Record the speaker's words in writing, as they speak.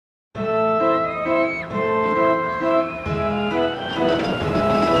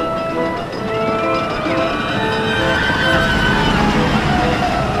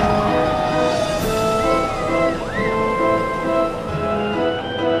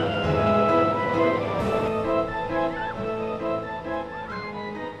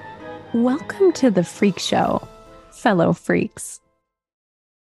Welcome to the Freak Show, fellow freaks.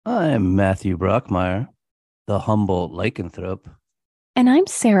 I'm Matthew Brockmeyer, the Humboldt lycanthrope, And I'm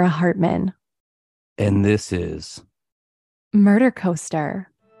Sarah Hartman, and this is Murder Coaster.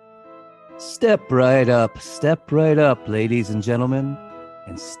 step right up, ladies and gentlemen,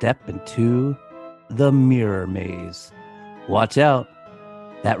 and step into the mirror maze. Watch out,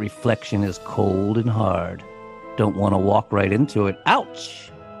 that reflection is cold and hard. Don't want to walk right into it.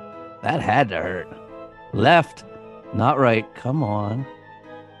 Ouch! That had to hurt. Left, not right, come on.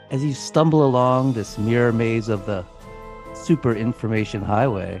 As you stumble along this mirror maze of the super information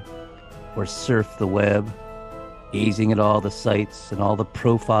highway, or surf the web, gazing at all the sites and all the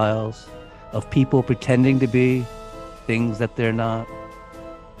profiles of people pretending to be things that they're not,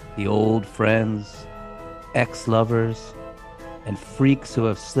 the old friends, ex-lovers, and freaks who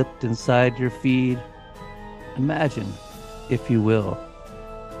have slipped inside your feed. Imagine, if you will,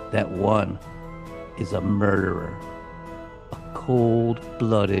 that one is a murderer, a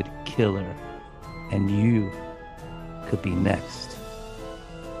cold-blooded killer, and you could be next.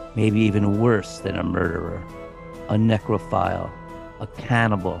 Maybe even worse than a murderer, a necrophile, a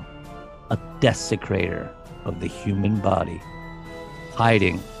cannibal, a desecrator of the human body,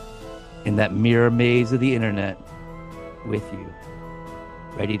 hiding in that mirror maze of the internet with you,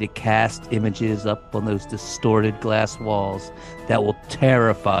 ready to cast images up on those distorted glass walls that will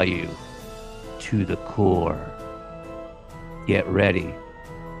terrify you to the core. Get ready,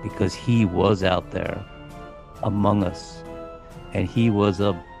 because he was out there among us, and he was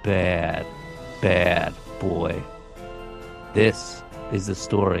a bad, bad boy. This is the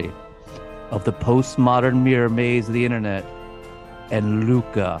story of the postmodern mirror maze of the internet and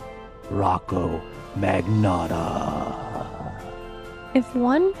Luka Rocco Magnotta. If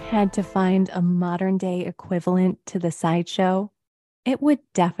one had to find a modern day equivalent to the sideshow, it would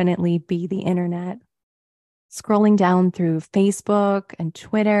definitely be the internet. Scrolling down through Facebook and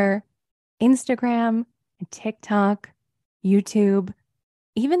Twitter, Instagram and TikTok, YouTube,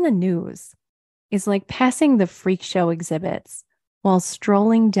 even the news is like passing the freak show exhibits while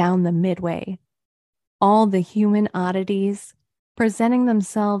strolling down the midway. All the human oddities presenting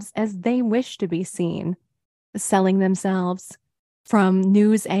themselves as they wish to be seen, selling themselves from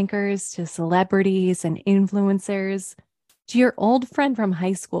news anchors to celebrities and influencers to your old friend from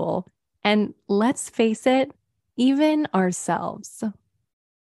high school. And let's face it, even ourselves.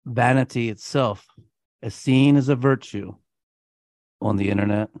 Vanity itself is seen as a virtue on the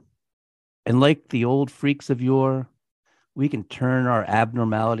internet. And like the old freaks of yore, we can turn our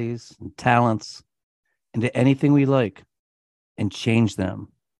abnormalities and talents into anything we like and change them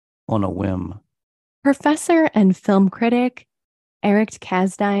on a whim. Professor and film critic Eric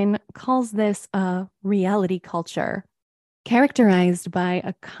Kasdine calls this a reality culture, characterized by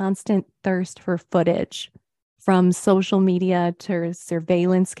a constant thirst for footage, from social media to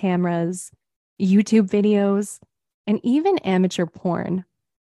surveillance cameras, YouTube videos, and even amateur porn.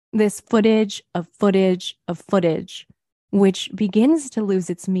 This footage of footage of footage, which begins to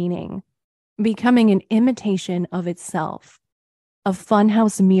lose its meaning, becoming an imitation of itself, a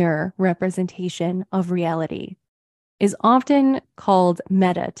funhouse mirror representation of reality, is often called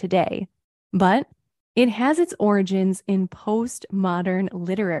meta today, but it has its origins in postmodern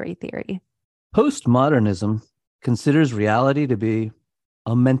literary theory. Postmodernism considers reality to be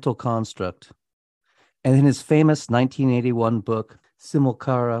a mental construct. And in his famous 1981 book,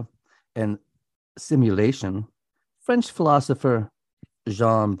 Simulacra and Simulation, French philosopher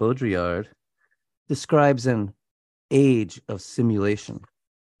Jean Baudrillard describes an age of simulation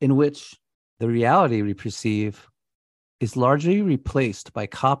in which the reality we perceive is largely replaced by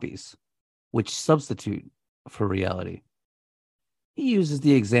copies which substitute for reality. He uses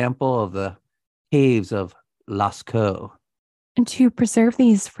the example of the caves of Lascaux. And to preserve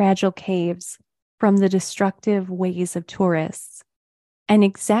these fragile caves from the destructive ways of tourists, an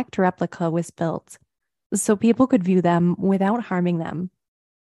exact replica was built so people could view them without harming them.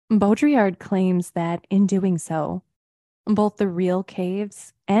 Baudrillard claims that in doing so, both the real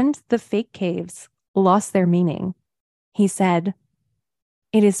caves and the fake caves lost their meaning. He said,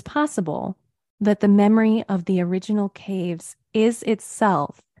 "It is possible that the memory of the original caves is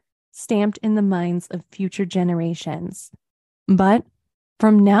itself stamped in the minds of future generations. But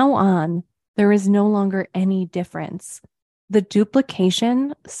from now on, there is no longer any difference. The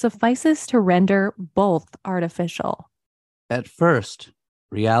duplication suffices to render both artificial." At first,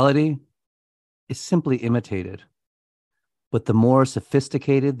 reality is simply imitated. But the more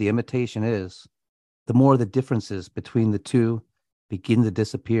sophisticated the imitation is, the more the differences between the two begin to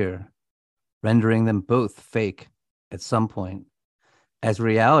disappear, rendering them both fake at some point. as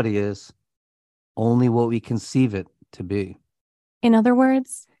reality is only what we conceive it to be. In other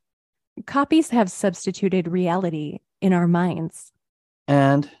words, copies have substituted reality in our minds.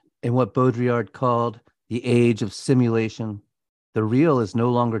 And in what Baudrillard called the age of simulation, the real is no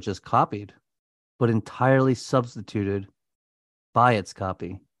longer just copied, but entirely substituted by its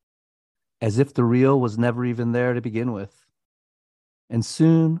copy, as if the real was never even there to begin with. And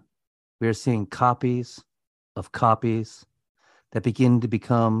soon we are seeing copies of copies that begin to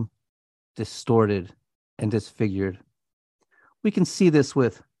become distorted and disfigured. We can see this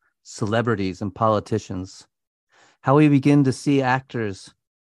with celebrities and politicians, how we begin to see actors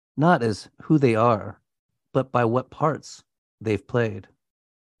not as who they are, but by what parts they've played.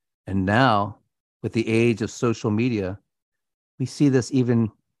 And now, with the age of social media, we see this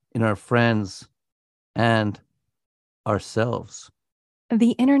even in our friends and ourselves.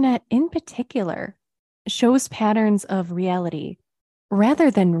 The internet, in particular, shows patterns of reality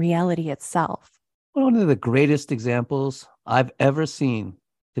rather than reality itself. One of the greatest examples I've ever seen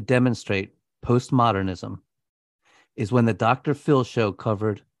to demonstrate postmodernism is when the Dr. Phil show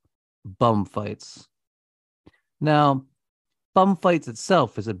covered bum fights. Now, bum fights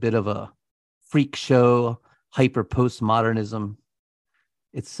itself is a bit of a freak show, hyper postmodernism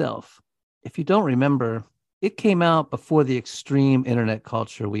itself. If you don't remember, it came out before the extreme internet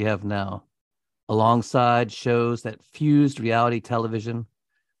culture we have now, alongside shows that fused reality television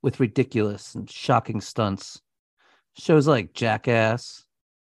with ridiculous and shocking stunts. Shows like Jackass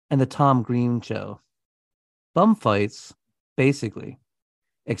and The Tom Green Show. Bum fights, basically,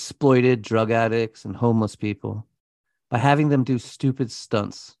 exploited drug addicts and homeless people by having them do stupid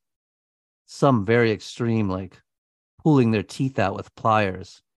stunts, some very extreme, like pulling their teeth out with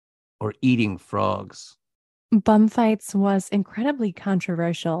pliers or eating frogs. Bum fights was incredibly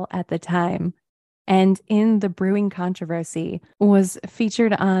controversial at the time, and in the brewing controversy was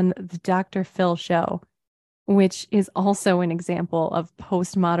featured on the Dr. Phil show, which is also an example of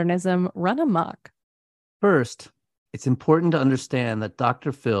postmodernism run amok. First, it's important to understand that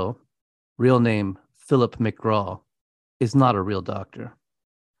Dr. Phil, real name Philip McGraw, is not a real doctor.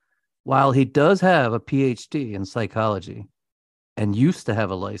 While he does have a PhD in psychology and used to have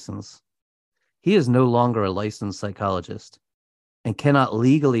a license, he is no longer a licensed psychologist and cannot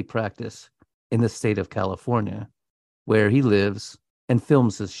legally practice in the state of California, where he lives and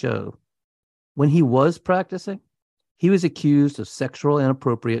films his show. When he was practicing, he was accused of sexual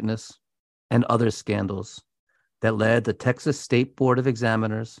inappropriateness and other scandals that led the Texas State Board of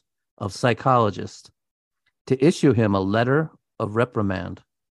Examiners of Psychologists to issue him a letter of reprimand,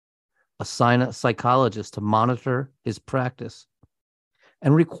 assign a psychologist to monitor his practice,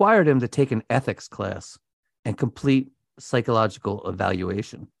 and required him to take an ethics class and complete psychological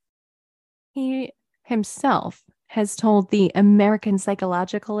evaluation. He himself has told the American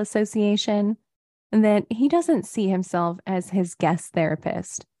Psychological Association that he doesn't see himself as his guest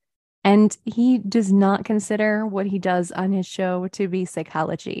therapist, and he does not consider what he does on his show to be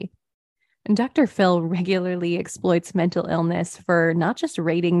psychology. And Dr. Phil regularly exploits mental illness for not just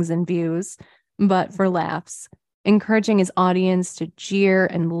ratings and views, but for laughs, encouraging his audience to jeer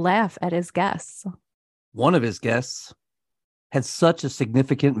and laugh at his guests. One of his guests had such a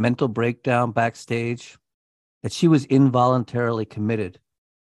significant mental breakdown backstage that she was involuntarily committed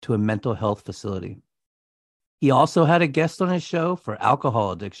to a mental health facility. He also had a guest on his show for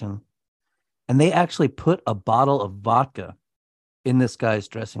alcohol addiction, and they actually put a bottle of vodka in this guy's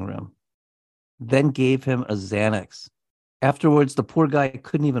dressing room, then gave him a Xanax. Afterwards, the poor guy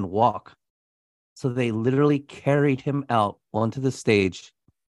couldn't even walk, so they literally carried him out onto the stage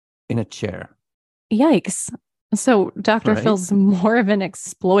in a chair. Yikes. So Dr. Right? Phil's more of an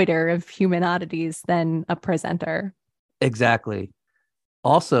exploiter of human oddities than a presenter. Exactly.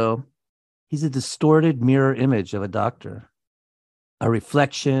 Also, he's a distorted mirror image of a doctor, a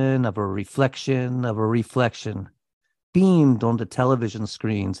reflection of a reflection of a reflection beamed onto television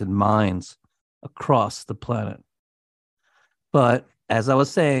screens and minds across the planet. But as I was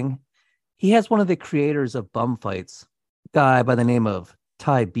saying, he has one of the creators of bum fights, a guy by the name of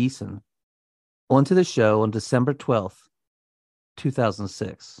Ty Beeson, onto the show on December 12th,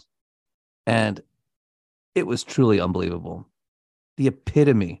 2006. And it was truly unbelievable. The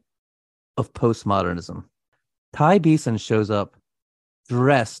epitome of postmodernism. Ty Beeson shows up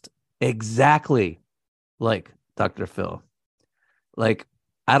dressed exactly like Dr. Phil. Like,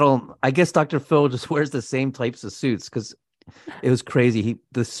 I guess Dr. Phil just wears the same types of suits because it was crazy.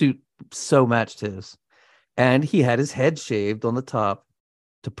 The suit so matched his. And he had his head shaved on the top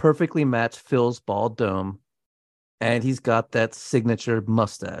to perfectly match Phil's bald dome. And he's got that signature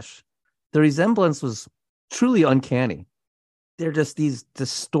mustache. The resemblance was truly uncanny. They're just these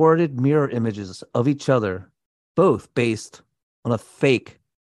distorted mirror images of each other, both based on a fake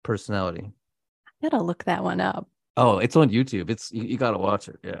personality. Gotta look that one up. Oh, it's on YouTube. It's you got to watch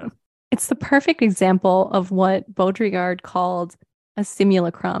it. Yeah. It's the perfect example of what Baudrillard called a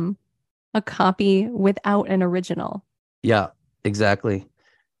simulacrum, a copy without an original. Yeah, exactly.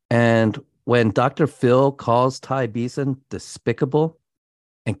 And when Dr. Phil calls Ty Beeson despicable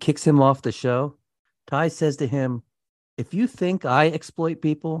and kicks him off the show, Ty says to him, "If you think I exploit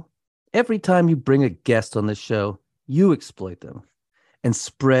people, every time you bring a guest on this show, you exploit them and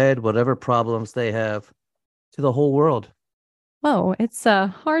spread whatever problems they have to the whole world." Whoa, it's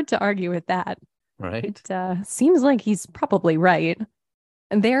hard to argue with that. Right? It seems like he's probably right.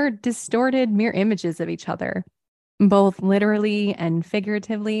 They're distorted mirror images of each other, both literally and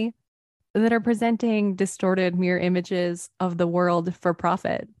figuratively, that are presenting distorted mirror images of the world for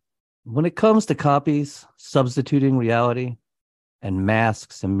profit. When it comes to copies, substituting reality, and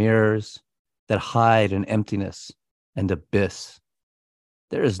masks and mirrors that hide an emptiness and abyss,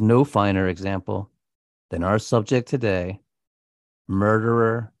 there is no finer example than our subject today,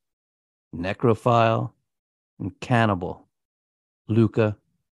 murderer, necrophile, and cannibal, Luka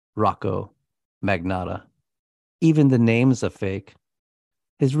Rocco Magnotta. Even the name's a fake.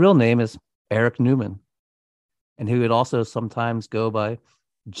 His real name is Eric Newman, and he would also sometimes go by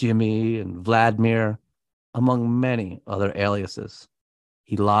Jimmy and Vladimir, among many other aliases.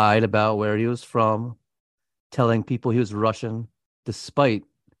 He lied about where he was from, telling people he was Russian, despite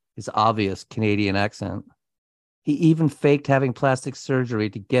his obvious Canadian accent. He even faked having plastic surgery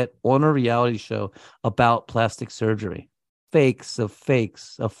to get on a reality show about plastic surgery. Fakes of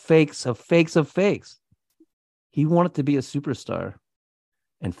fakes of fakes of fakes of fakes. He wanted to be a superstar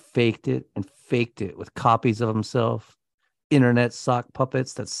and faked it with copies of himself, internet sock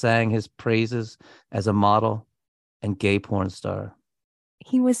puppets that sang his praises as a model and gay porn star.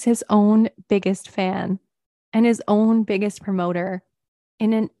 He was his own biggest fan and his own biggest promoter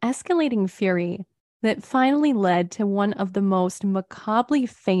in an escalating fury that finally led to one of the most macabrely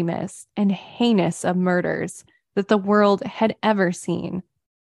famous and heinous of murders that the world had ever seen.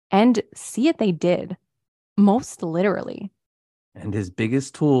 And see it they did, most literally. And his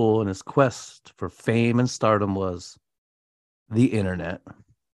biggest tool in his quest for fame and stardom was the internet.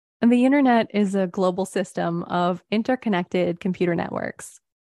 And the internet is a global system of interconnected computer networks.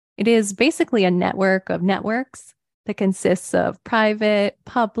 It is basically a network of networks that consists of private,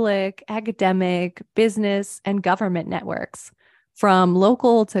 public, academic, business, and government networks, from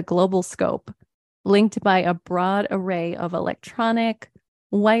local to global scope, linked by a broad array of electronic,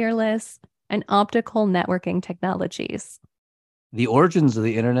 wireless, and optical networking technologies. The origins of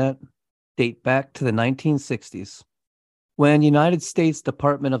the internet date back to the 1960s, when United States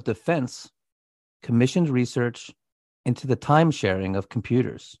Department of Defense commissioned research into the time sharing of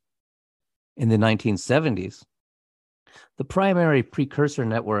computers. In the 1970s, the primary precursor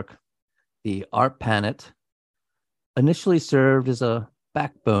network, the ARPANET, initially served as a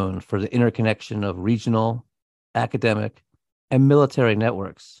backbone for the interconnection of regional, academic, and military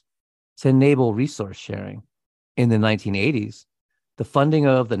networks to enable resource sharing. In the 1980s, the funding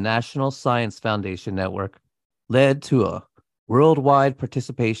of the National Science Foundation Network led to a worldwide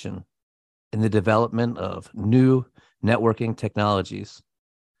participation in the development of new networking technologies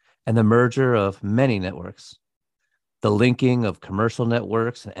and the merger of many networks. The linking of commercial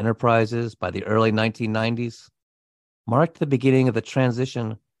networks and enterprises by the early 1990s marked the beginning of the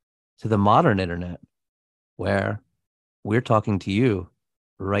transition to the modern internet, where we're talking to you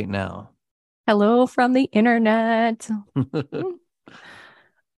right now. Hello from the internet.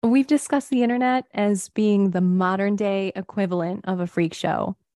 We've discussed the internet as being the modern day equivalent of a freak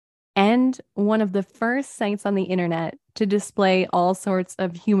show and one of the first sites on the internet to display all sorts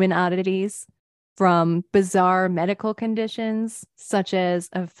of human oddities, from bizarre medical conditions, such as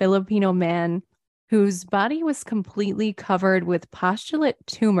a Filipino man whose body was completely covered with postulate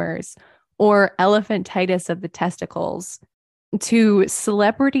tumors or elephantitis of the testicles, to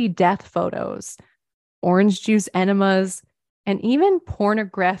celebrity death photos, orange juice enemas, and even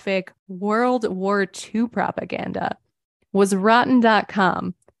pornographic World War II propaganda, was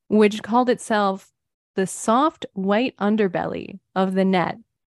Rotten.com, which called itself the soft white underbelly of the net,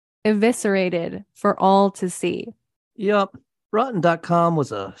 eviscerated for all to see. Yep. Rotten.com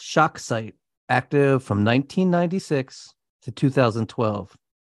was a shock site active from 1996 to 2012.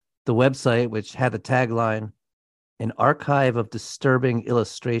 The website, which had the tagline, "An archive of disturbing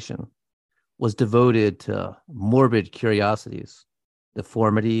illustration," was devoted to morbid curiosities,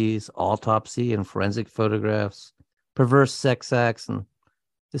 deformities, autopsy and forensic photographs, perverse sex acts, and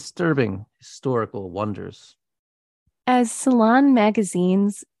disturbing historical wonders. As Salon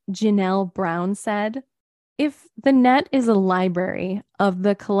Magazine's Janelle Brown said, if the net is a library of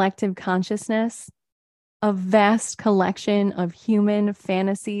the collective consciousness, a vast collection of human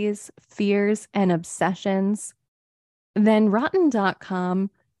fantasies, fears, and obsessions, then Rotten.com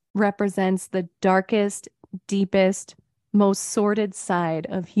represents the darkest, deepest, most sordid side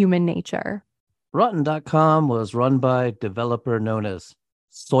of human nature. Rotten.com was run by a developer known as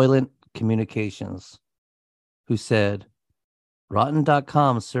Soylent Communications, who said,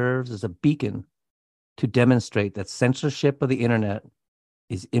 Rotten.com serves as a beacon to demonstrate that censorship of the internet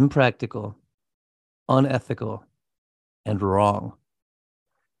is impractical, unethical, and wrong,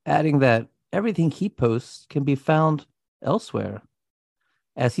 adding that everything he posts can be found elsewhere.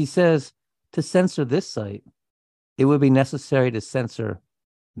 As he says, to censor this site, it would be necessary to censor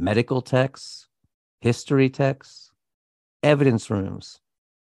medical texts, history texts, evidence rooms,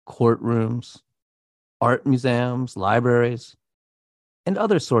 courtrooms, art museums, libraries, and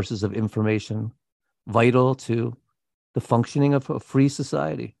other sources of information vital to the functioning of a free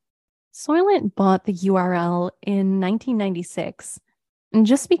society. Soylent bought the URL in 1996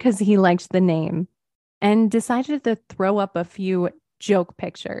 just because he liked the name and decided to throw up a few joke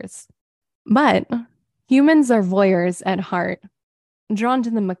pictures. But humans are voyeurs at heart, drawn to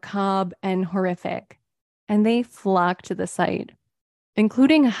the macabre and horrific, and they flock to the site,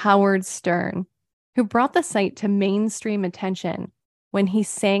 including Howard Stern, who brought the site to mainstream attention when he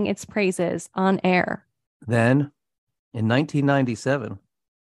sang its praises on air. Then, in 1997,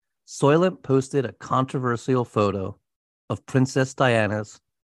 Soylent posted a controversial photo of Princess Diana's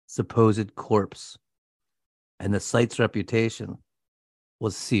supposed corpse, and the site's reputation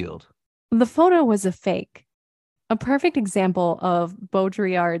was sealed. The photo was a fake, a perfect example of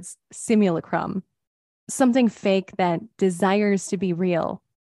Baudrillard's simulacrum, something fake that desires to be real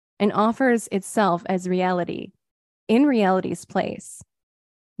and offers itself as reality, in reality's place.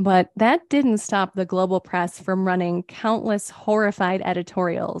 But that didn't stop the global press from running countless horrified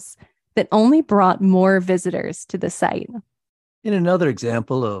editorials that only brought more visitors to the site. In another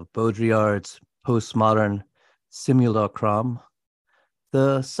example of Baudrillard's postmodern simulacrum,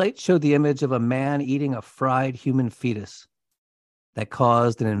 the site showed the image of a man eating a fried human fetus that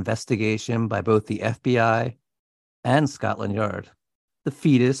caused an investigation by both the FBI and Scotland Yard. The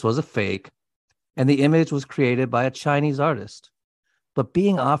fetus was a fake, and the image was created by a Chinese artist. But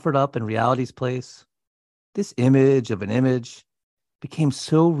being offered up in reality's place, this image of an image became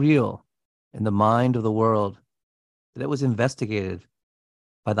so real in the mind of the world that it was investigated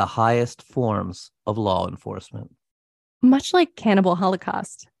by the highest forms of law enforcement. Much like Cannibal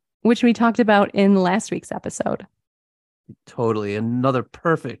Holocaust, which we talked about in last week's episode. Totally. Another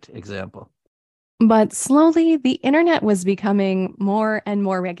perfect example. But slowly, the internet was becoming more and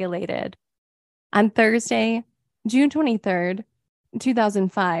more regulated. On Thursday, June 23rd,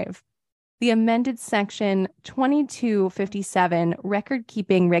 2005, the amended Section 2257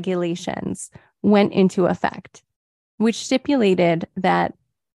 record-keeping regulations went into effect, which stipulated that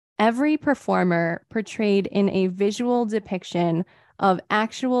every performer portrayed in a visual depiction of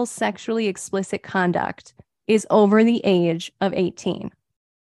actual sexually explicit conduct is over the age of 18.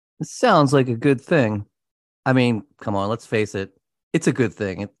 It sounds like a good thing. I mean, come on, let's face it. It's a good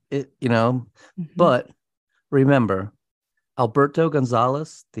thing. But remember, Alberto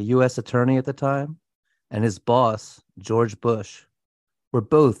Gonzales, the U.S. attorney at the time, and his boss, George Bush, were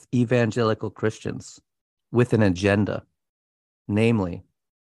both evangelical Christians with an agenda, namely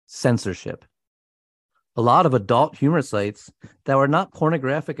censorship. A lot of adult humor sites that were not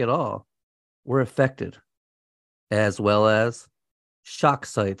pornographic at all were affected, as well as shock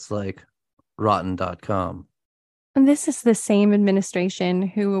sites like Rotten.com. And this is the same administration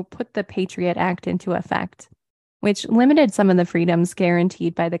who put the Patriot Act into effect, which limited some of the freedoms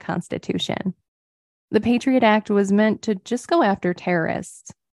guaranteed by the Constitution. The Patriot Act was meant to just go after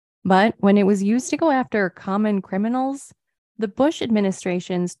terrorists, but when it was used to go after common criminals, the Bush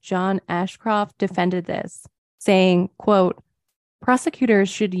administration's John Ashcroft defended this, saying, quote, prosecutors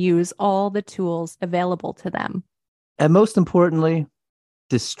should use all the tools available to them. And most importantly,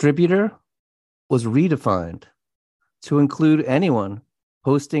 distributor was redefined to include anyone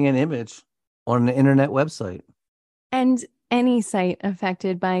posting an image on an internet website. And any site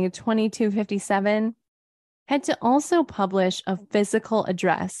affected by 2257 had to also publish a physical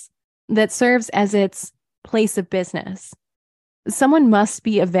address that serves as its place of business. Someone must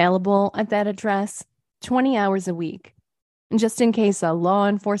be available at that address 20 hours a week, just in case a law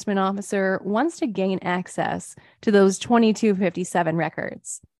enforcement officer wants to gain access to those 2257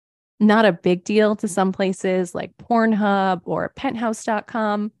 records. Not a big deal to some places like Pornhub or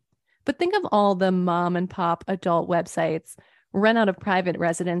Penthouse.com, But think of all the mom and pop adult websites run out of private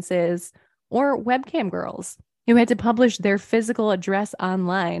residences or webcam girls who had to publish their physical address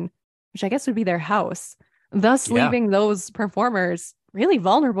online, which I guess would be their house, thus Yeah. leaving those performers really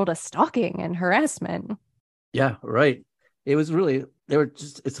vulnerable to stalking and harassment. Yeah, right. It was really they were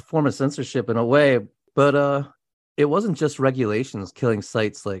just it's a form of censorship in a way, but it wasn't just regulations killing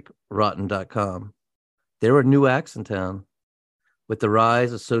sites like rotten.com. There were new acts in town. With the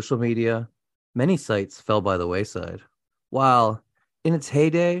rise of social media, many sites fell by the wayside. While in its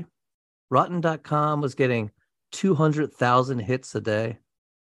heyday, rotten.com was getting 200,000 hits a day.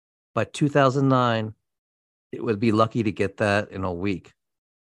 By 2009, it would be lucky to get that in a week.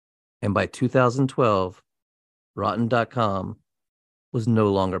 And by 2012, rotten.com was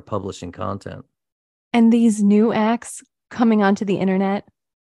no longer publishing content. And these new acts coming onto the internet,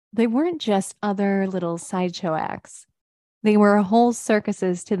 they weren't just other little sideshow acts. They were whole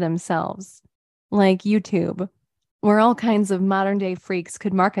circuses to themselves, like YouTube, where all kinds of modern day freaks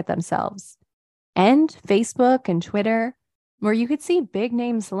could market themselves, and Facebook and Twitter, where you could see big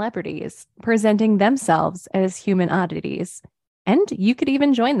name celebrities presenting themselves as human oddities. And you could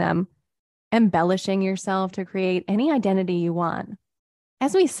even join them, embellishing yourself to create any identity you want.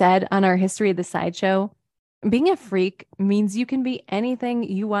 As we said on our History of the Sideshow, being a freak means you can be anything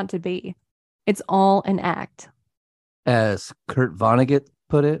you want to be. It's all an act. As Kurt Vonnegut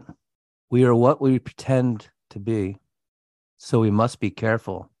put it, we are what we pretend to be. So we must be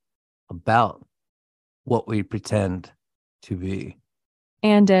careful about what we pretend to be.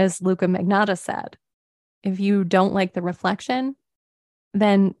 And as Luka Magnotta said, if you don't like the reflection,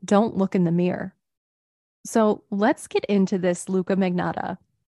 then don't look in the mirror. So let's get into this Luka Magnotta,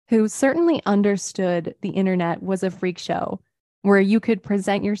 who certainly understood the internet was a freak show where you could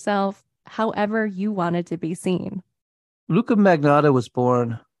present yourself however you wanted to be seen. Luka Magnotta was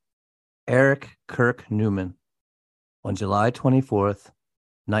born Eric Kirk Newman on July 24th,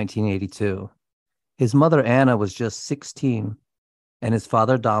 1982. His mother Anna was just 16 and his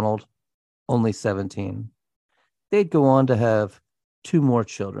father Donald only 17. They'd go on to have two more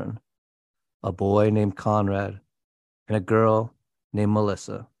children, a boy named Conrad and a girl named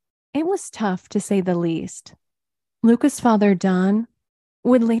Melissa. It was tough to say the least. Luca's father, Don,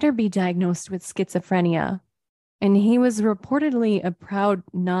 would later be diagnosed with schizophrenia, and he was reportedly a proud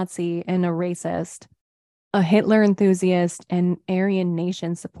Nazi and a racist, a Hitler enthusiast and Aryan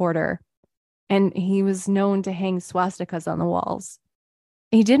Nation supporter, and he was known to hang swastikas on the walls.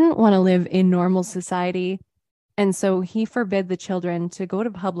 He didn't want to live in normal society, and so he forbid the children to go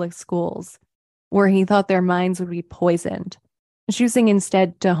to public schools, where he thought their minds would be poisoned, choosing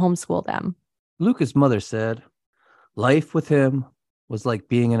instead to homeschool them. Luca's mother said, life with him was like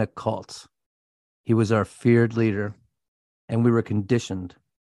being in a cult. He was our feared leader, and we were conditioned,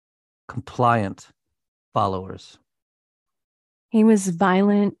 compliant followers. He was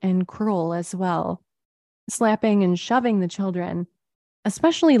violent and cruel as well, slapping and shoving the children,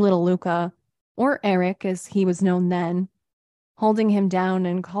 especially little Luca, or Eric as he was known then, holding him down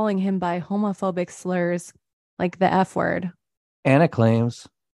and calling him by homophobic slurs like the F word. Anna claims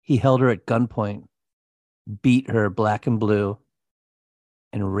he held her at gunpoint, beat her black and blue,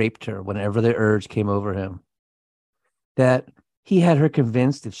 and raped her whenever the urge came over him. That he had her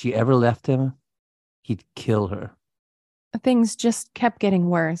convinced if she ever left him, he'd kill her. Things just kept getting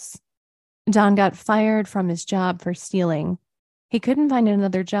worse. Don got fired from his job for stealing. He couldn't find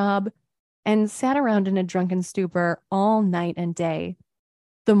another job and sat around in a drunken stupor all night and day.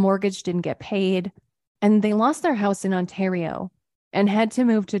 The mortgage didn't get paid, and they lost their house in Ontario and had to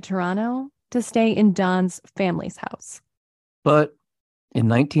move to Toronto to stay in Don's family's house. But in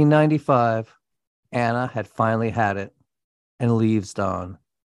 1995, Anna had finally had it and leaves Don.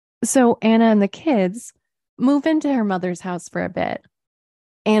 So Anna and the kids move into her mother's house for a bit.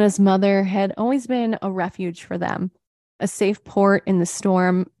 Anna's mother had always been a refuge for them, a safe port in the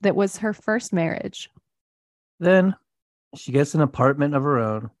storm that was her first marriage. Then she gets an apartment of her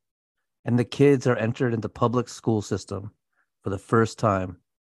own, and the kids are entered into public school system for the first time.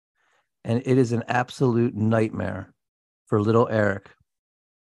 And it is an absolute nightmare for little Eric,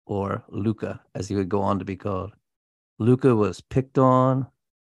 or Luka, as he would go on to be called. Luka was picked on,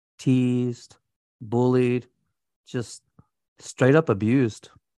 teased, bullied, just straight up abused.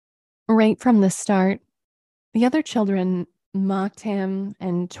 Right from the start, the other children mocked him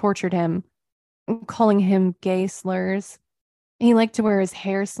and tortured him, calling him gay slurs. He liked to wear his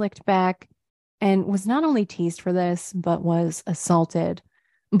hair slicked back and was not only teased for this, but was assaulted,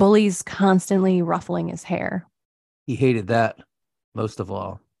 bullies constantly ruffling his hair. He hated that most of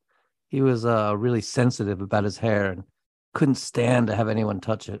all. He was really sensitive about his hair and couldn't stand to have anyone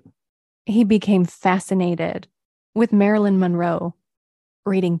touch it. He became fascinated with Marilyn Monroe,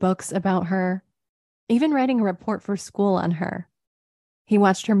 reading books about her, even writing a report for school on her. He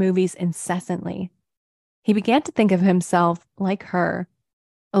watched her movies incessantly. He began to think of himself like her,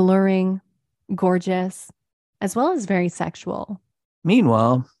 alluring, gorgeous, as well as very sexual.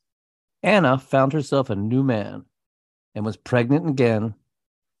 Meanwhile, Anna found herself a new man and was pregnant again,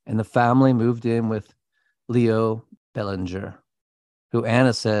 and the family moved in with Leo Bellinger, who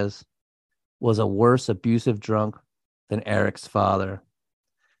Anna says was a worse abusive drunk than Eric's father.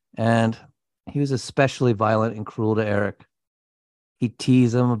 And he was especially violent and cruel to Eric. He'd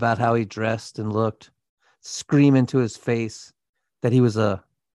tease him about how he dressed and looked, scream into his face that he was a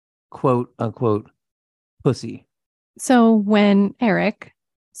quote unquote pussy. So when Eric,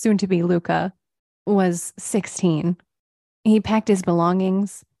 soon to be Luka, was 16, he packed his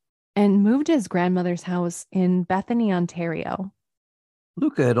belongings and moved to his grandmother's house in Bethany, Ontario.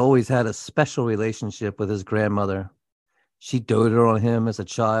 Luka had always had a special relationship with his grandmother. She doted on him as a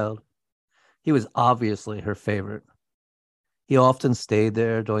child. He was obviously her favorite. He often stayed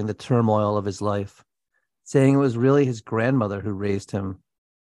there during the turmoil of his life, saying it was really his grandmother who raised him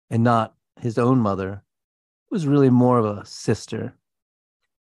and not his own mother. It was really more of a sister.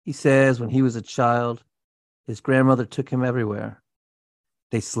 He says when he was a child, his grandmother took him everywhere.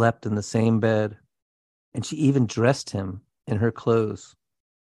 They slept in the same bed, and she even dressed him in her clothes.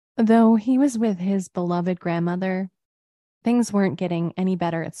 Though he was with his beloved grandmother, things weren't getting any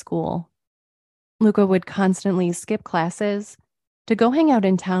better at school. Luka would constantly skip classes to go hang out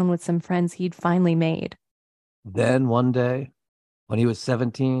in town with some friends he'd finally made. Then one day, when he was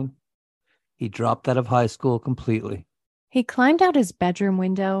 17, he dropped out of high school completely. He climbed out his bedroom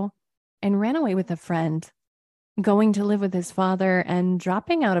window and ran away with a friend, going to live with his father and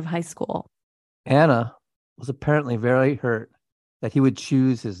dropping out of high school. Anna was apparently very hurt that he would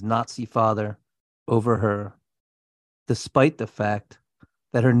choose his Nazi father over her, despite the fact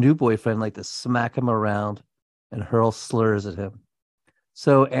that her new boyfriend liked to smack him around and hurl slurs at him.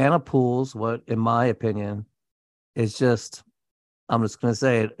 So Anna pulls what, in my opinion, is just, I'm just going to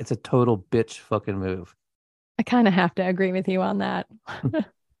say it, it's a total bitch fucking move. I kind of have to agree with you on that.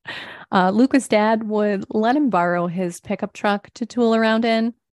 Luka's dad would let him borrow his pickup truck to tool around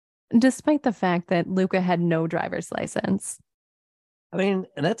in, despite the fact that Luka had no driver's license. I mean,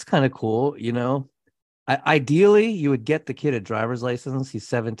 and that's kind of cool, you know. Ideally, you would get the kid a driver's license. He's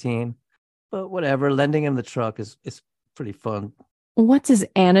 17, but whatever. Lending him the truck is pretty fun. What does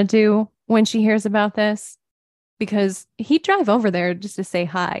Anna do when she hears about this? Because he'd drive over there just to say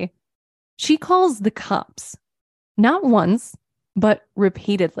hi. She calls the cops, not once, but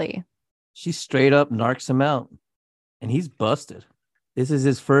repeatedly. She straight up narcs him out, and he's busted. This is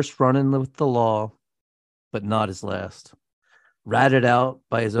his first run in with the law, but not his last. Ratted out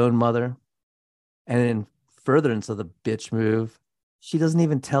by his own mother, and in furtherance of the bitch move, she doesn't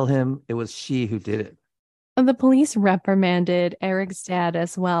even tell him it was she who did it. The police reprimanded Eric's dad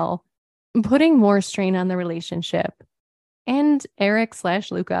as well, putting more strain on the relationship. And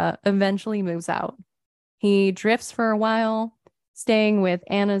Eric/Luka eventually moves out. He drifts for a while, staying with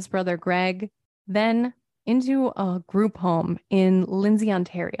Anna's brother Greg, then into a group home in Lindsay,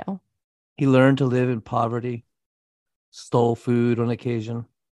 Ontario. He learned to live in poverty, stole food on occasion,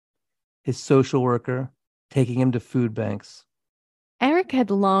 his social worker taking him to food banks. Eric had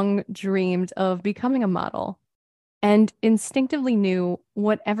long dreamed of becoming a model and instinctively knew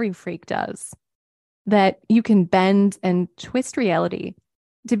what every freak does, that you can bend and twist reality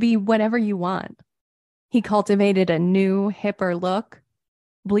to be whatever you want. He cultivated a new, hipper look,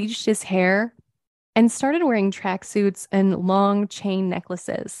 bleached his hair, and started wearing tracksuits and long chain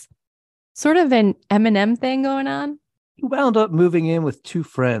necklaces. Sort of an Eminem thing going on. He wound up moving in with two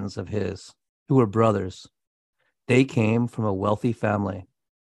friends of his who were brothers. They came from a wealthy family,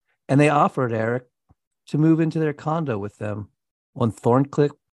 and they offered Eric to move into their condo with them on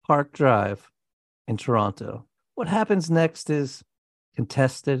Thorncliffe Park Drive in Toronto. What happens next is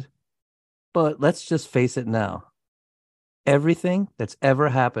contested, but let's just face it now. Everything that's ever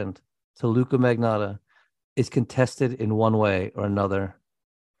happened to Luka Magnotta is contested in one way or another.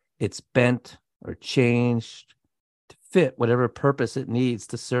 It's bent or changed to fit whatever purpose it needs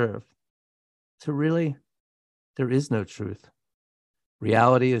to serve. So really, there is no truth.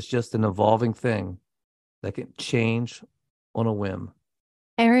 Reality is just an evolving thing that can change on a whim.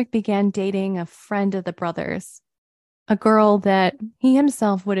 Eric began dating a friend of the brothers, a girl that he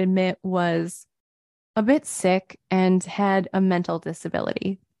himself would admit was a bit sick and had a mental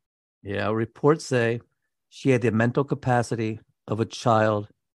disability. Yeah, reports say she had the mental capacity of a child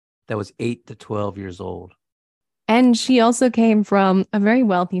that was 8 to 12 years old. And she also came from a very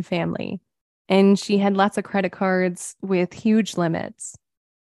wealthy family, and she had lots of credit cards with huge limits.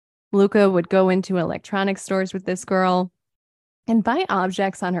 Luca would go into electronics stores with this girl and buy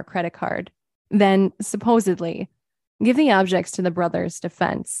objects on her credit card, then supposedly give the objects to the brothers'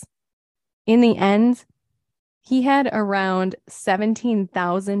 defense. In the end, he had around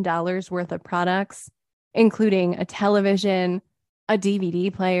 $17,000 worth of products, including a television, a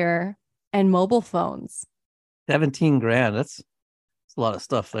DVD player, and mobile phones. 17 grand. That's a lot of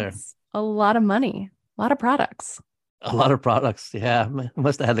stuff there. That's a lot of money, a lot of products. A lot of products. Yeah.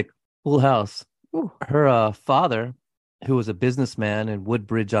 Must have had a cool house. Ooh. Her father, who was a businessman in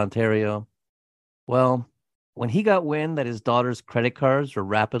Woodbridge, Ontario, well, when he got wind that his daughter's credit cards were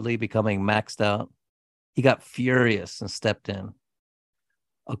rapidly becoming maxed out, he got furious and stepped in.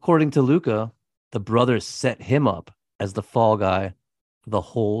 According to Luca, the brothers set him up as the fall guy for the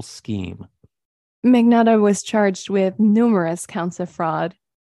whole scheme. Magnotta was charged with numerous counts of fraud.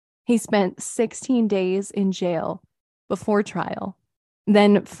 He spent 16 days in jail before trial,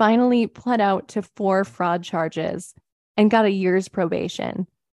 then finally pled out to 4 fraud charges and got a year's probation,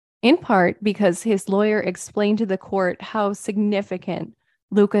 in part because his lawyer explained to the court how significant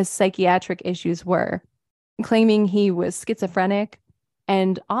Luca's psychiatric issues were, claiming he was schizophrenic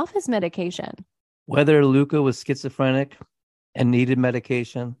and off his medication. Whether Luca was schizophrenic and needed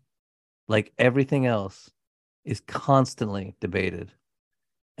medication, like everything else, is constantly debated.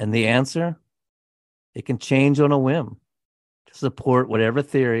 And the answer? It can change on a whim to support whatever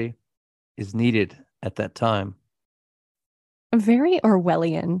theory is needed at that time. Very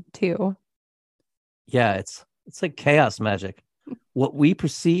Orwellian, too. Yeah, it's like chaos magic. What we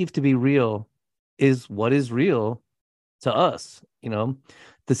perceive to be real is what is real to us.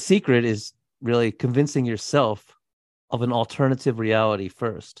 The secret is really convincing yourself of an alternative reality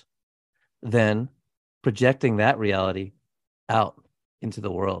first, then projecting that reality out into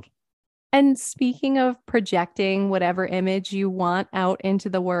the world. And speaking of projecting whatever image you want out into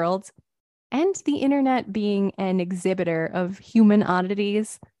the world, and the internet being an exhibitor of human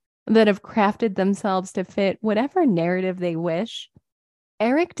oddities that have crafted themselves to fit whatever narrative they wish,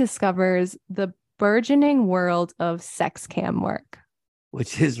 Eric discovers the burgeoning world of sex cam work.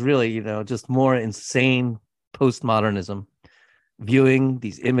 Which is really, just more insane postmodernism, viewing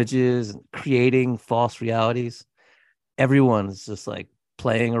these images and creating false realities. Everyone's just like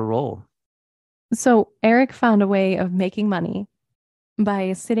playing a role. So Eric found a way of making money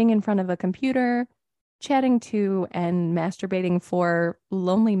by sitting in front of a computer, chatting to and masturbating for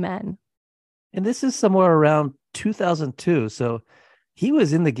lonely men. And this is somewhere around 2002. So he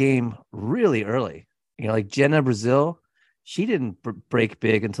was in the game really early. Like Jenna Brazil, she didn't break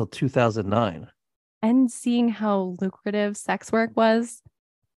big until 2009. And seeing how lucrative sex work was,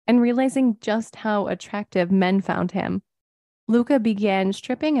 and realizing just how attractive men found him, Luka began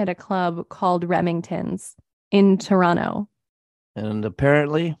stripping at a club called Remington's in Toronto. And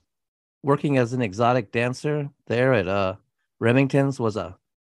apparently, working as an exotic dancer there at Remington's was a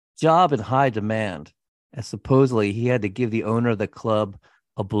job in high demand, as supposedly he had to give the owner of the club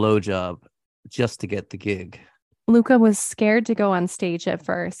a blowjob just to get the gig. Luka was scared to go on stage at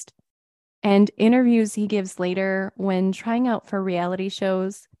first, and interviews he gives later when trying out for reality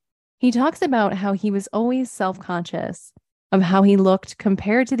shows, he talks about how he was always self-conscious of how he looked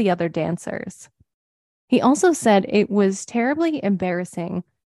compared to the other dancers. He also said it was terribly embarrassing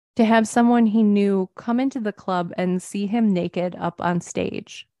to have someone he knew come into the club and see him naked up on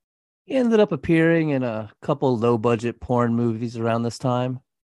stage. He ended up appearing in a couple low-budget porn movies around this time.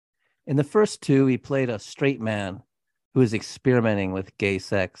 In the first two, he played a straight man who was experimenting with gay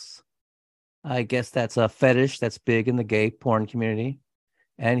sex. I guess that's a fetish that's big in the gay porn community,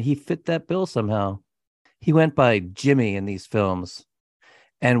 and he fit that bill somehow. He went by Jimmy in these films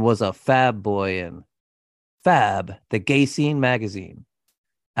and was a fab boy in Fab, the gay scene magazine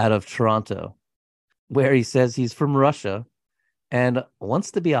out of Toronto, where he says he's from Russia and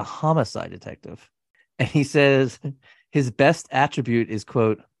wants to be a homicide detective. And he says his best attribute is,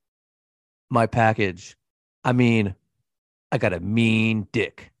 quote, my package. I mean, I got a mean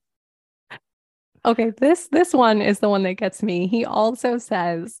dick. Okay, this one is the one that gets me. He also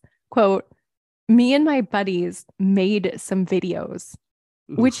says, quote, me and my buddies made some videos,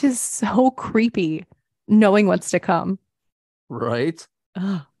 which is so creepy, knowing what's to come. Right?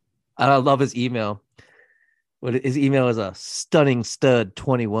 Ugh. I love his email. His email is a stunning stud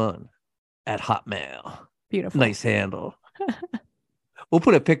 21 at Hotmail. Beautiful. Nice handle. We'll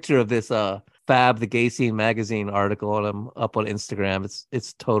put a picture of this Fab the Gay Scene magazine article on him up on Instagram.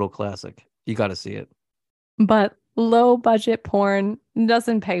 It's total classic. You got to see it. But low budget porn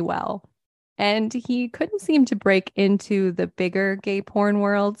doesn't pay well. and he couldn't seem to break into the bigger gay porn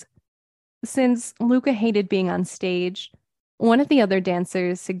world. Since Luka hated being on stage, one of the other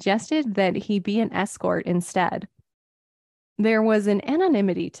dancers suggested that he be an escort instead. There was an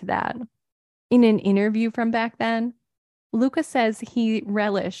anonymity to that. In an interview from back then, Luka says he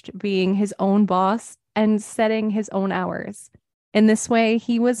relished being his own boss and setting his own hours. In this way,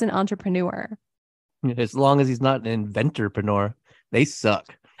 he was an entrepreneur. As long as he's not an inventorpreneur, they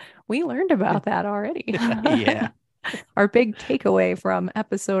suck. We learned about that already. Yeah. Our big takeaway from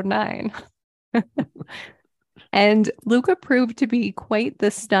episode 9. And Luka proved to be quite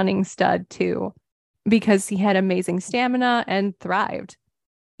the stunning stud, too, because he had amazing stamina and thrived.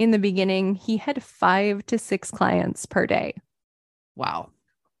 In the beginning, he had 5 to 6 clients per day. Wow.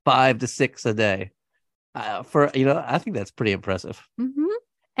 5 to 6 a day. I think that's pretty impressive. Mm-hmm.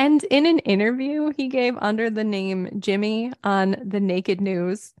 And in an interview he gave under the name Jimmy on The Naked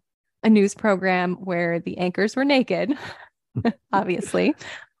News, a news program where the anchors were naked, obviously,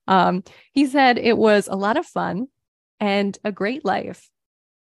 he said it was a lot of fun and a great life.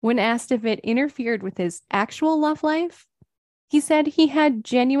 When asked if it interfered with his actual love life, he said he had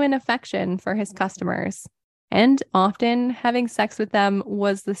genuine affection for his customers, and often having sex with them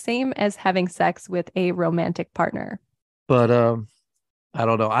was the same as having sex with a romantic partner. But I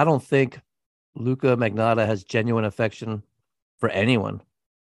don't know. I don't think Luka Magnotta has genuine affection for anyone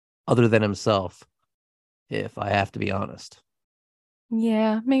other than himself, if I have to be honest.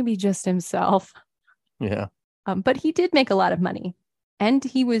 Yeah, maybe just himself. Yeah. But he did make a lot of money, and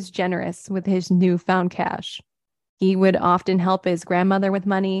he was generous with his newfound cash. He would often help his grandmother with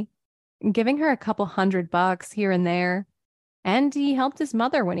money, giving her a couple $100 here and there, and he helped his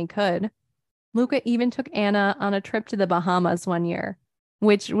mother when he could. Luka even took Anna on a trip to the Bahamas one year,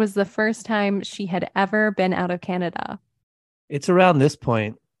 which was the first time she had ever been out of Canada. It's around this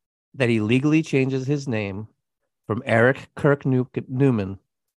point that he legally changes his name from Eric Kirk Newman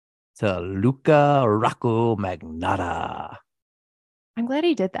to Luka Rocco Magnotta. I'm glad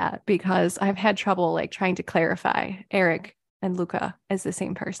he did that because I've had trouble trying to clarify Eric and Luka as the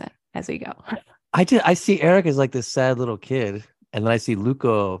same person as we go. I see Eric as like this sad little kid, and then I see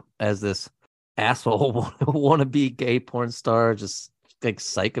Luka as this asshole wannabe gay porn star, just like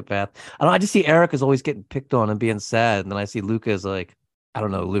psychopath. I just see Eric as always getting picked on and being sad, and then I see Luka as like, I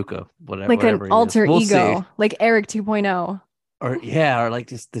don't know, Luka, Like an whatever he is. alter We'll ego, see. like Eric 2.0. Or like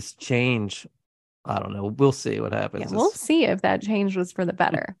just this change. I don't know. We'll see what Yeah, happens. we'll see if that change was for the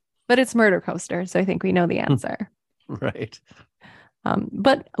better. But it's Murder Coaster, so I think we know the answer. Right.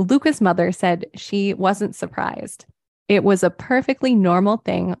 But Luka's mother said she wasn't surprised. It was a perfectly normal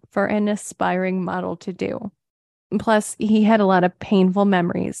thing for an aspiring model to do. Plus, he had a lot of painful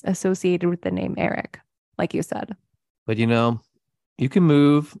memories associated with the name Eric, like you said. But you can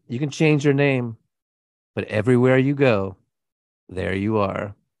move, you can change your name, but everywhere you go, there you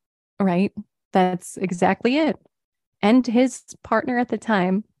are. Right? That's exactly it. And his partner at the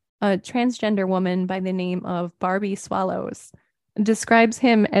time, a transgender woman by the name of Barbie Swallows, describes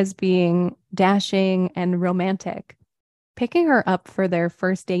him as being dashing and romantic, picking her up for their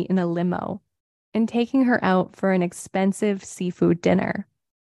first date in a limo and taking her out for an expensive seafood dinner.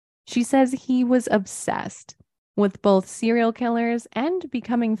 She says he was obsessed with both serial killers and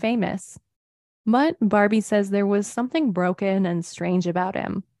becoming famous. But Barbie says there was something broken and strange about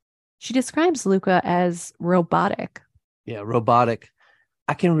him. She describes Luka as robotic. Yeah, robotic.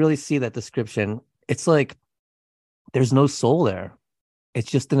 I can really see that description. It's like there's no soul there. It's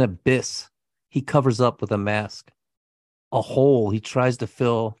just an abyss he covers up with a mask, a hole he tries to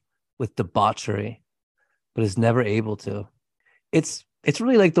fill with debauchery, but is never able to. It's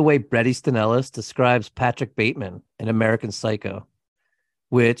really like the way Bret Easton Ellis describes Patrick Bateman in American Psycho,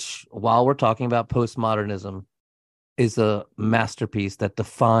 which, while we're talking about postmodernism, is a masterpiece that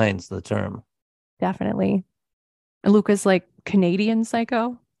defines the term. Definitely. Luka's like Canadian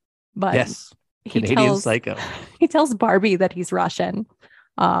Psycho, but Yes, he Canadian tells Psycho. he tells Barbie that he's Russian.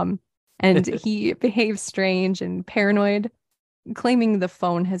 And he behaves strange and paranoid, claiming the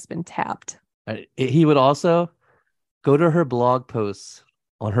phone has been tapped. He would also go to her blog posts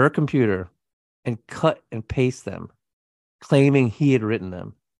on her computer and cut and paste them, claiming he had written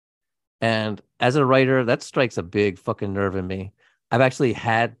them. And as a writer, that strikes a big fucking nerve in me. I've actually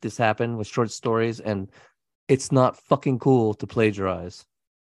had this happen with short stories, and it's not fucking cool to plagiarize.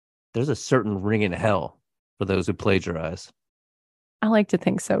 There's a certain ring in hell for those who plagiarize. I like to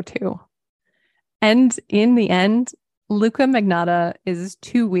think so too. And in the end, Luka Magnotta is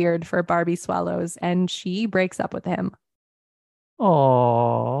too weird for Barbie Swallows, and she breaks up with him.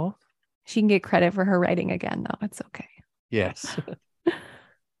 Oh, She can get credit for her writing again, though. It's okay. yes.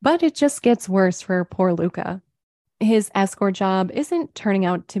 But it just gets worse for poor Luca. His escort job isn't turning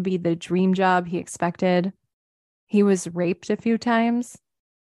out to be the dream job he expected. He was raped a few times.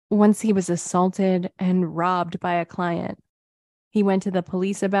 Once he was assaulted and robbed by a client. He went to the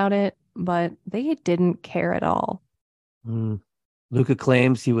police about it, but they didn't care at all. Mm. Luca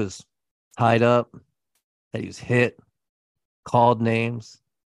claims he was tied up, that he was hit, called names,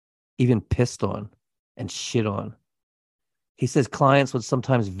 even pissed on and shit on. He says clients would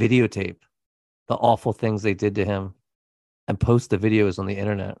sometimes videotape the awful things they did to him and post the videos on the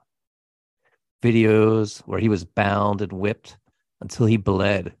internet. Videos where he was bound and whipped until he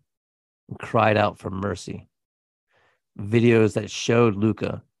bled and cried out for mercy. Videos that showed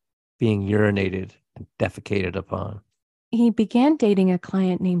Luca being urinated and defecated upon. He began dating a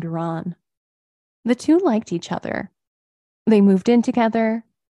client named Ron. The two liked each other. They moved in together,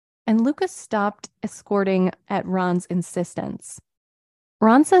 and Luca stopped escorting at Ron's insistence.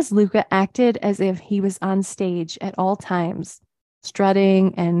 Ron says Luca acted as if he was on stage at all times,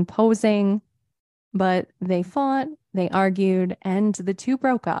 strutting and posing, but they fought, they argued, and the two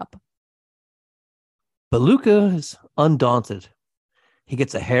broke up. But Luca is undaunted. He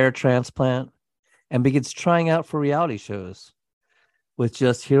gets a hair transplant and begins trying out for reality shows with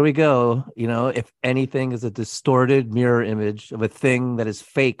just, here we go. If anything is a distorted mirror image of a thing that is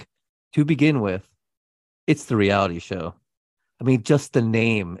fake to begin with, it's the reality show. I mean, just the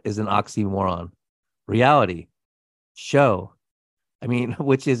name is an oxymoron. Reality show. I mean,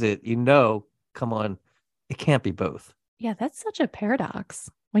 which is it? Come on. It can't be both. Yeah, that's such a paradox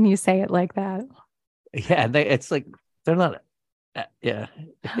when you say it like that. Yeah, it's like they're not. Yeah.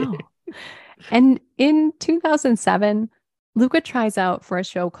 Oh. And in 2007, Luca tries out for a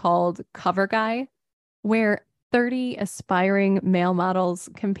show called Cover Guy, where 30 aspiring male models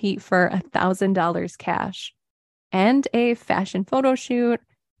compete for $1,000 cash and a fashion photo shoot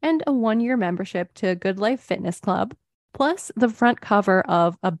and a 1-year membership to Good Life Fitness Club, plus the front cover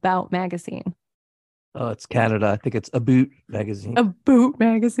of About magazine. Oh, it's Canada. I think it's A Boot magazine. A Boot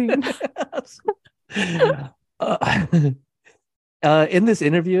magazine. uh, in this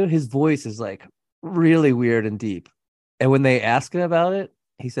interview, his voice is like really weird and deep. And when they ask him about it,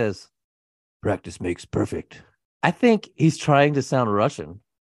 he says, practice makes perfect. I think he's trying to sound Russian,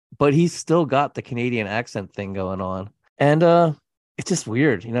 but he's still got the Canadian accent thing going on. And it's just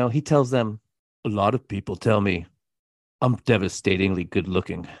weird. He tells them, a lot of people tell me I'm devastatingly good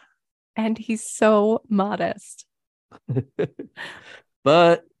looking. And he's so modest.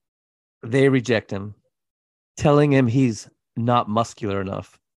 But they reject him, telling him he's not muscular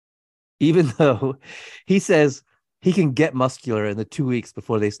enough, even though he says he can get muscular in the 2 weeks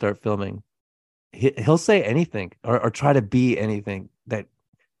before they start filming. He'll say anything or try to be anything that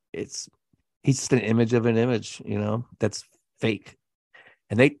he's just an image of an image, that's fake.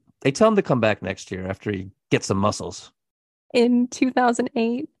 And they tell him to come back next year after he gets some muscles. In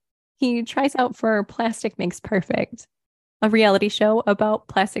 2008, he tries out for Plastic Makes Perfect, a reality show about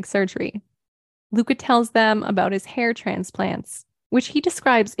plastic surgery. Luca tells them about his hair transplants, which he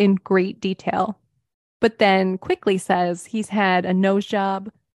describes in great detail, but then quickly says he's had a nose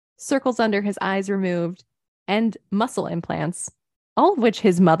job, circles under his eyes removed, and muscle implants, all of which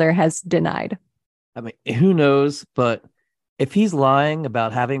his mother has denied. I mean, who knows? But if he's lying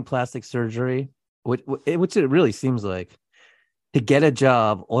about having plastic surgery, which it really seems like, to get a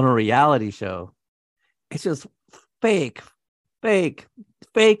job on a reality show, it's just fake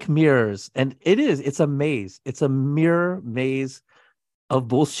mirrors. And it's a maze. It's a mirror maze of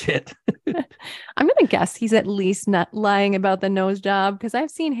bullshit. I'm going to guess he's at least not lying about the nose job because I've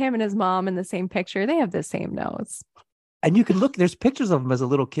seen him and his mom in the same picture. They have the same nose. And you can look, there's pictures of him as a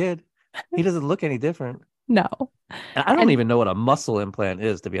little kid. He doesn't look any different. No. And I don't even know what a muscle implant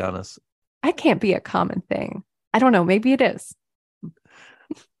is, to be honest. That can't be a common thing. I don't know. Maybe it is.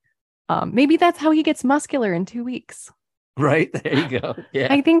 Maybe that's how he gets muscular in 2 weeks. Right. There you go. Yeah.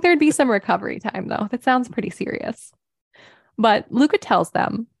 I think there'd be some recovery time, though. That sounds pretty serious. But Luca tells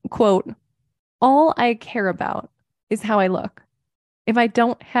them, quote, all I care about is how I look. If I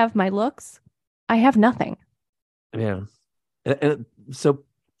don't have my looks, I have nothing. Yeah. And so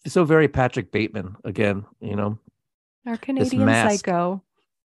very Patrick Bateman again, Our Canadian psycho.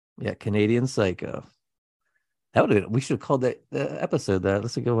 Yeah, Canadian psycho. We should have called that the episode that.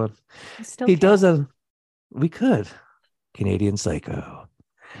 That's a good one. We could. Canadian psycho.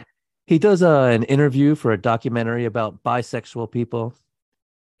 He does an interview for a documentary about bisexual people.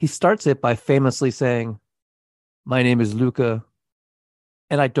 He starts it by famously saying, my name is Luka,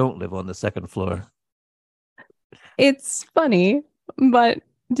 and I don't live on the second floor. It's funny, but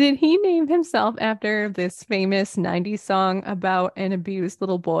Did he name himself after this famous 90s song about an abused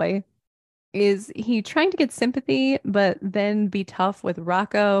little boy? Is he trying to get sympathy, but then be tough with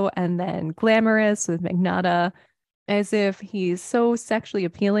Rocco and then glamorous with Magnotta, as if he's so sexually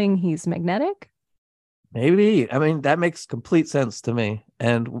appealing he's magnetic? Maybe. I mean, that makes complete sense to me.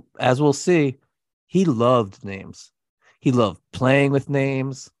 And as we'll see, he loved names. He loved playing with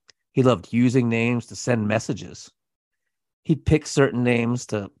names. He loved using names to send messages. He'd pick certain names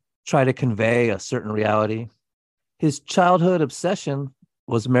to try to convey a certain reality. His childhood obsession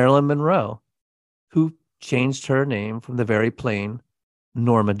was Marilyn Monroe, who changed her name from the very plain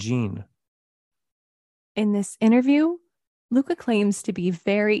Norma Jean. In this interview, Luca claims to be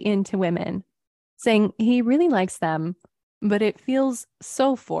very into women, saying he really likes them, but it feels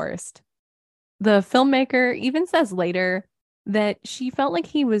so forced. The filmmaker even says later that she felt like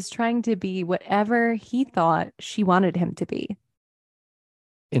he was trying to be whatever he thought she wanted him to be.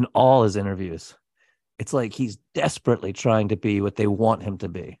 In all his interviews, it's like he's desperately trying to be what they want him to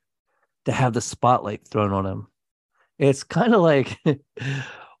be, to have the spotlight thrown on him. It's kind of like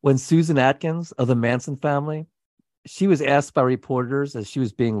when Susan Atkins of the Manson family, she was asked by reporters as she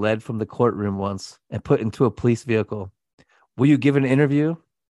was being led from the courtroom once and put into a police vehicle, "Will you give an interview?"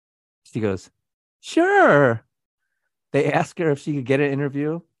 She goes, "Sure." They ask her if she could get an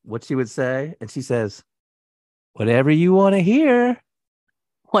interview, what she would say. And she says, "Whatever you want to hear."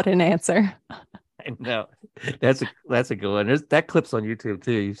 What an answer. I know. That's a good one. That clip's on YouTube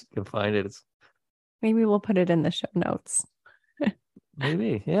too. You can find it. It's Maybe we'll put it in the show notes.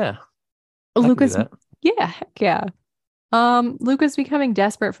 maybe, yeah. I can do Lucas, that. yeah, heck yeah. Luca's becoming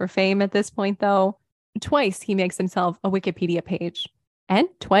desperate for fame at this point, though. Twice he makes himself a Wikipedia page, and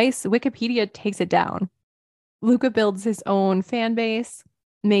twice Wikipedia takes it down. Luca builds his own fan base,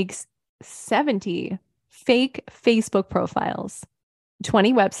 makes 70 fake Facebook profiles,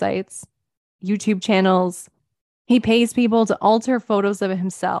 20 websites, YouTube channels. He pays people to alter photos of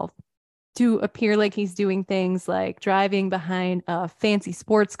himself to appear like he's doing things like driving behind a fancy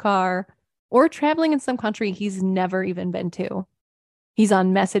sports car or traveling in some country he's never even been to. He's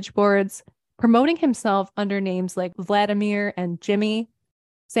on message boards promoting himself under names like Vladimir and Jimmy,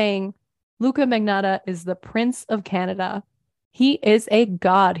 saying, Luka Magnotta is the Prince of Canada. He is a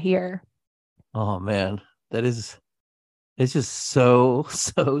god here. Oh man, that is it's just so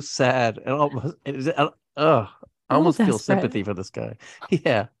so sad. And almost I A little almost feel desperate, sympathy for this guy.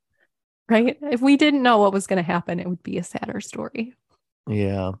 Yeah. right? If we didn't know what was going to happen, it would be a sadder story.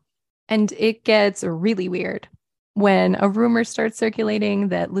 Yeah. And it gets really weird when a rumor starts circulating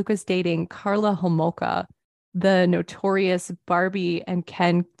that Luca's dating Karla Homolka, the notorious Barbie and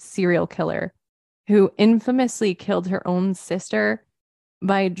Ken serial killer who infamously killed her own sister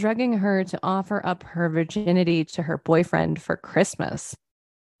by drugging her to offer up her virginity to her boyfriend for Christmas.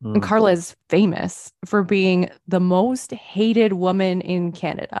 And Mm. Carla is famous for being the most hated woman in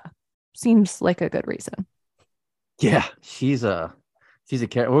Canada. Seems like a good reason. Yeah, she's a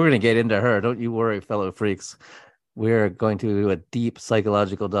character. We're gonna get into her. Don't you worry, fellow freaks. We're going to do a deep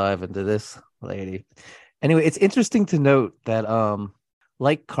psychological dive into this lady. Anyway, it's interesting to note that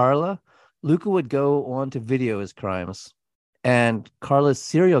like Carla, Luca would go on to video his crimes. And Carla's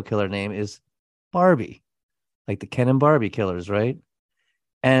serial killer name is Barbie, like the Ken and Barbie killers, right?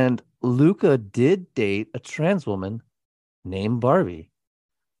 And Luca did date a trans woman named Barbie.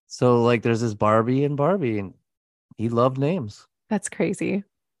 So like there's this Barbie and Barbie, and he loved names. That's crazy.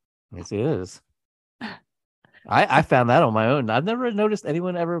 Yes, it is. I found that on my own. I've never noticed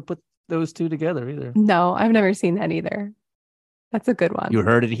anyone ever put those two together either. No, I've never seen that either. That's a good one. You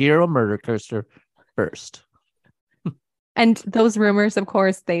heard it here on Murder Coaster first. And those rumors, of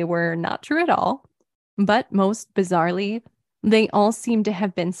course, they were not true at all. But most bizarrely, they all seem to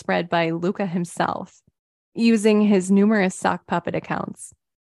have been spread by Luca himself, using his numerous sock puppet accounts.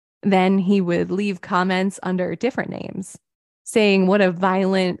 Then he would leave comments under different names, saying what a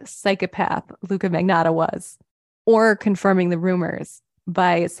violent psychopath Luca Magnotta was, or confirming the rumors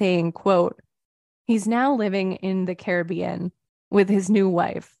by saying, quote, he's now living in the Caribbean with his new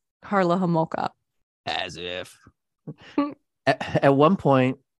wife, Karla Homolka. As if. At one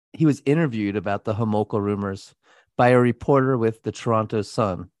point, he was interviewed about the Homolka rumors by a reporter with the Toronto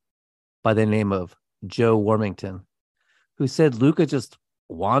Sun by the name of Joe Warmington, who said Luca just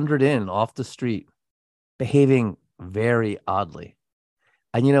wandered in off the street, behaving very oddly.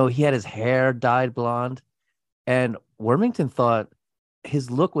 And, he had his hair dyed blonde. And Wormington thought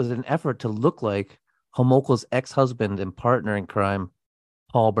his look was an effort to look like Homolka's ex-husband and partner in crime,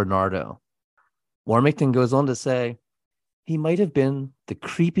 Paul Bernardo. Wormington goes on to say, he might have been the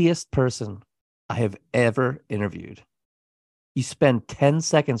creepiest person I have ever interviewed. You spend 10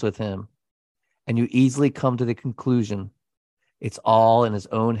 seconds with him and you easily come to the conclusion it's all in his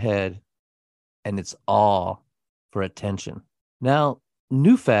own head and it's all for attention. Now,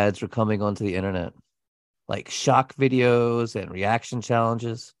 new fads are coming onto the internet, like shock videos and reaction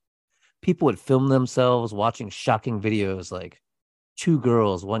challenges. People would film themselves watching shocking videos like two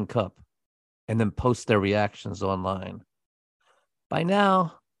girls, one cup, and then post their reactions online. By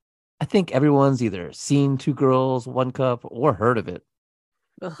now, I think everyone's either seen Two Girls, One Cup or heard of it.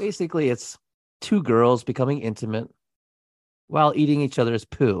 Ugh. Basically, it's two girls becoming intimate while eating each other's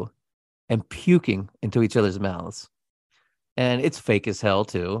poo and puking into each other's mouths. And it's fake as hell,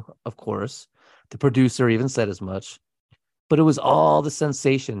 too, of course. The producer even said as much. But it was all the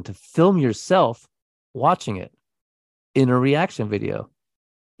sensation to film yourself watching it in a reaction video.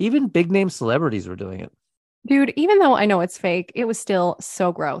 Even big name celebrities were doing it. Dude, even though I know it's fake, it was still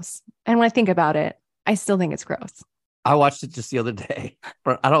so gross. And when I think about it, I still think it's gross. I watched it just the other day.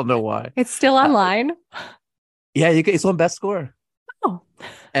 I don't know why. It's still online. Yeah, it's on Best Score. Oh,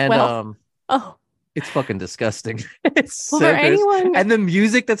 And well, oh, it's fucking disgusting. It's well, so for gross. anyone, And the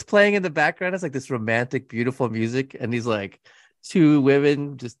music that's playing in the background is like this romantic, beautiful music. And these like two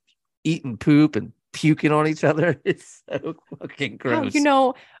women just eating poop and puking on each other. It's so fucking gross.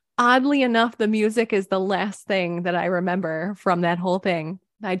 oddly enough, the music is the last thing that I remember from that whole thing.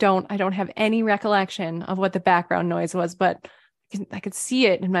 I don't have any recollection of what the background noise was, but I could see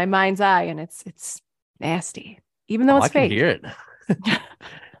it in my mind's eye, and it's nasty, even though it's fake. I can hear it.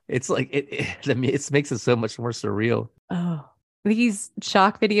 It's like it makes it so much more surreal. Oh, these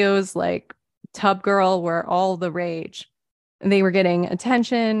shock videos like Tub Girl were all the rage. They were getting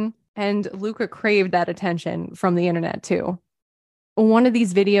attention, and Luka craved that attention from the internet too. One of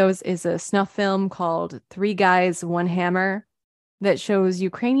these videos is a snuff film called Three Guys, One Hammer that shows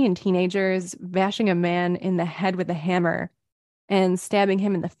Ukrainian teenagers bashing a man in the head with a hammer and stabbing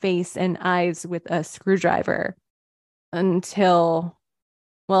him in the face and eyes with a screwdriver until,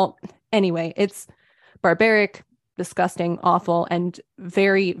 well, anyway, it's barbaric, disgusting, awful, and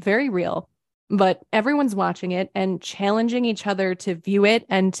very, very real. But everyone's watching it and challenging each other to view it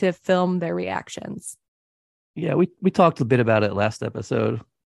and to film their reactions. Yeah, we talked a bit about it last episode.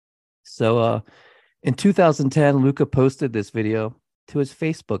 So in 2010, Luka posted this video to his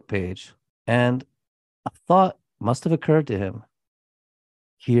Facebook page, and a thought must have occurred to him.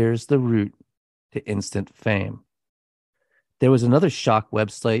 Here's the route to instant fame. There was another shock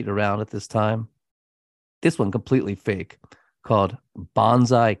website around at this time, this one completely fake, called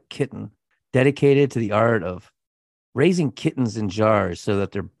Bonsai Kitten, dedicated to the art of raising kittens in jars so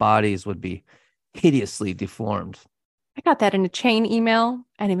that their bodies would be hideously deformed. I got that in a chain email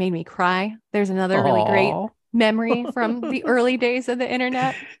and it made me cry. There's another really great memory from the early days of the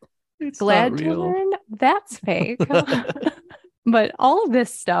internet. It's glad to learn that's fake. But all of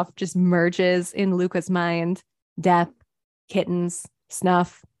this stuff just merges in Luka's mind. Death, kittens,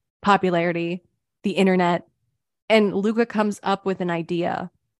 snuff, popularity, the internet. And Luka comes up with an idea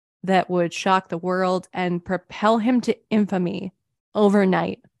that would shock the world and propel him to infamy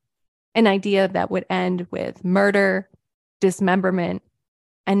overnight. An idea that would end with murder, dismemberment,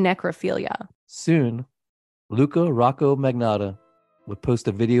 and necrophilia. Soon, Luka Rocco Magnotta would post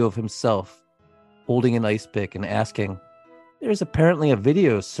a video of himself holding an ice pick and asking, there's apparently a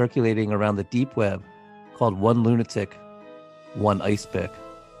video circulating around the deep web called One Lunatic, One Ice Pick.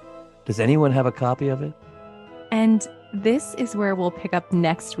 Does anyone have a copy of it? And this is where we'll pick up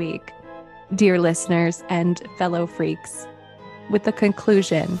next week, dear listeners and fellow freaks, with the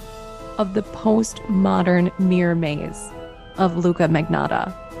conclusion of the postmodern mirror maze of Luka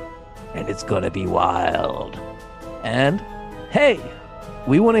Magnotta. And it's going to be wild. And, hey,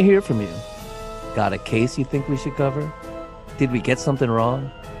 we want to hear from you. Got a case you think we should cover? Did we get something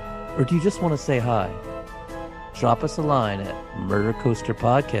wrong? Or do you just want to say hi? Drop us a line at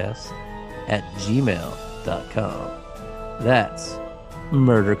murdercoasterpodcast@gmail.com. That's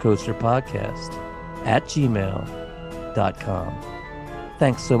murdercoasterpodcast@gmail.com.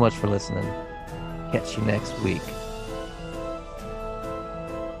 Thanks so much for listening. Catch you next week.